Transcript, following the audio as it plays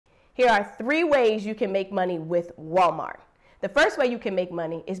Here are 3 ways you can make money with Walmart. The first way you can make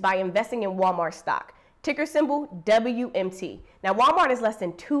money is by investing in Walmart stock, ticker symbol WMT. Now, Walmart is less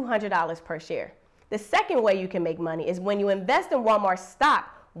than $200 per share. The second way you can make money is when you invest in Walmart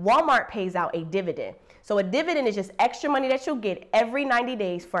stock, Walmart pays out a dividend. So a dividend is just extra money that you'll get every 90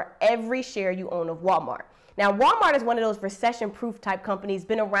 days for every share you own of Walmart. Now, Walmart is one of those recession-proof type companies,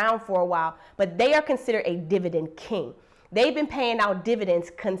 been around for a while, but they are considered a dividend king. They've been paying out dividends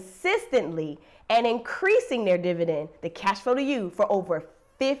consistently and increasing their dividend, the cash flow to you, for over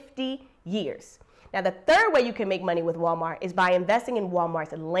 50 years. Now, the third way you can make money with Walmart is by investing in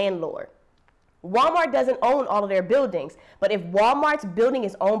Walmart's landlord. Walmart doesn't own all of their buildings, but if Walmart's building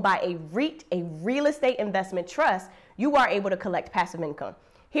is owned by a REIT, a real estate investment trust, you are able to collect passive income.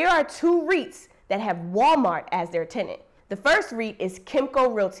 Here are 2 REITs that have Walmart as their tenant. The first REIT is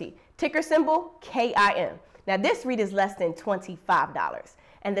Kimco Realty, ticker symbol KIM. Now, this REIT is less than $25.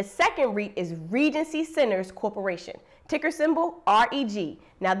 And the second REIT is Regency Centers Corporation, ticker symbol REG.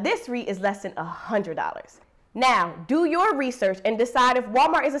 Now, this REIT is less than $100. Now, do your research and decide if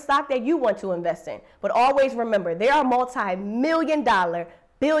Walmart is a stock that you want to invest in. But always remember, there are multi-million-dollar,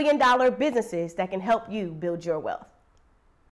 billion-dollar businesses that can help you build your wealth.